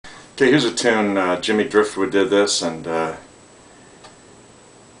Okay, here's a tune. Jimmy Driftwood did this, and the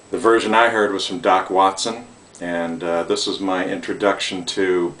version I heard was from Doc Watson, and this was my introduction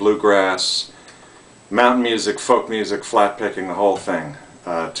to bluegrass, mountain music, folk music, flat picking, the whole thing.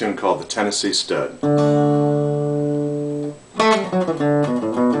 A tune called the Tennessee Stud.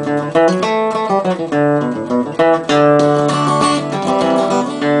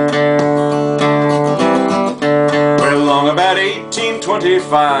 About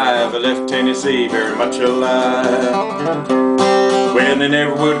 1825, I left Tennessee very much alive. When they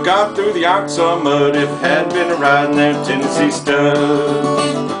never would have got through the Arkansas mud if it hadn't been riding that Tennessee Stud.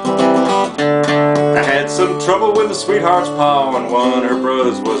 I had some trouble with the sweetheart's pa, and one of her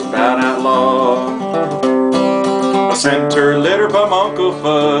brothers was about outlaw. I sent her a letter by my Uncle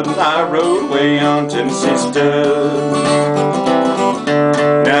Fudd, and I rode away on Tennessee Stud.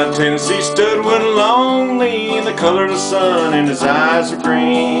 Now Tennessee Stud went lonely, the color of the sun and his eyes are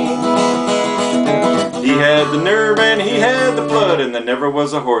green. He had the nerve and he had the blood, and there never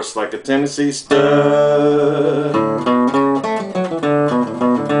was a horse like a Tennessee Stud.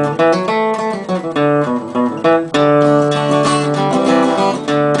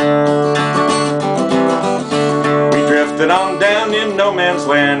 We drifted on down in no man's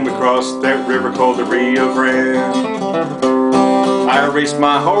land, we crossed that river called the Rio Grande. I raced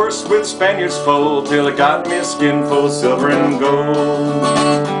my horse with Spaniard's foal till it got me a skin full of silver and gold.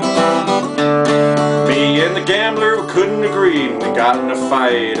 Me and the gambler couldn't agree, and we got in a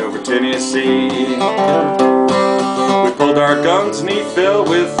fight over Tennessee. We pulled our guns and he fell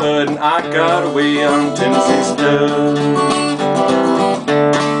with Thud, and I got away on Tennessee Stud.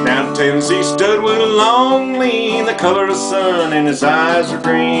 Now Tennessee Stud went lonely, the color of the sun and his eyes were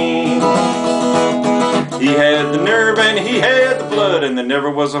green. He had the nerve and he had the blood, and there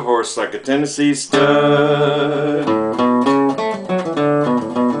never was a horse like a Tennessee Stud.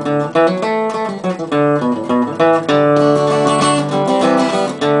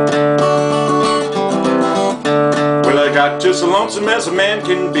 Well, I got just as lonesome as a man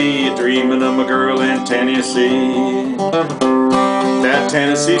can be, dreaming of my girl in Tennessee. That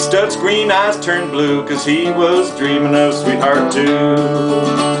Tennessee Stud's green eyes turned blue, 'cause he was dreaming of sweetheart too.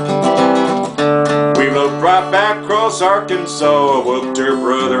 We rode right back across Arkansas, I whooped her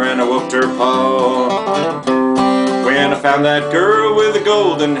brother and I whooped her pa. When I found that girl with the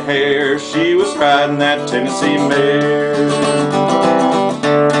golden hair, she was riding that Tennessee mare.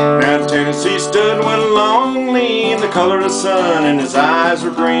 Now Tennessee Stud went lonely, the color of the sun and his eyes were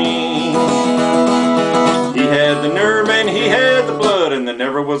green. He had the nerve and he had the blood, and there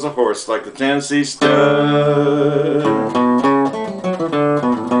never was a horse like the Tennessee Stud.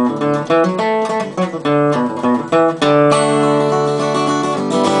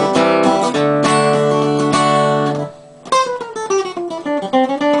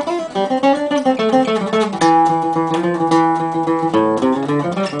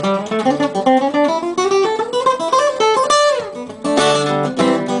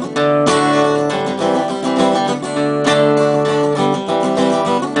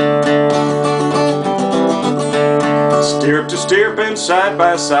 Stirrup to stirrup and side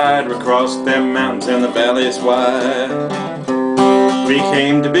by side, we crossed them mountains and the valleys wide. We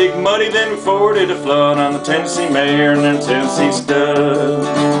came to Big Muddy, then we forded a flood on the Tennessee mare and then Tennessee Stud.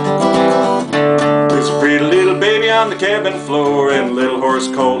 There's a pretty little baby on the cabin floor and a little horse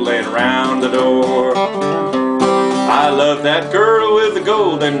colt laying around the door. I love that girl with the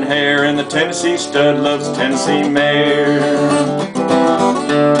golden hair, and the Tennessee Stud loves the Tennessee mare.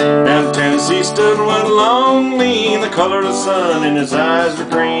 And Tennessee Stud went lonely, the color of the sun and his eyes were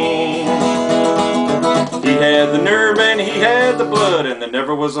green. He had the nerve and he had the blood, and there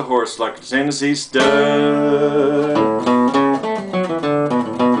never was a horse like a Tennessee Stud.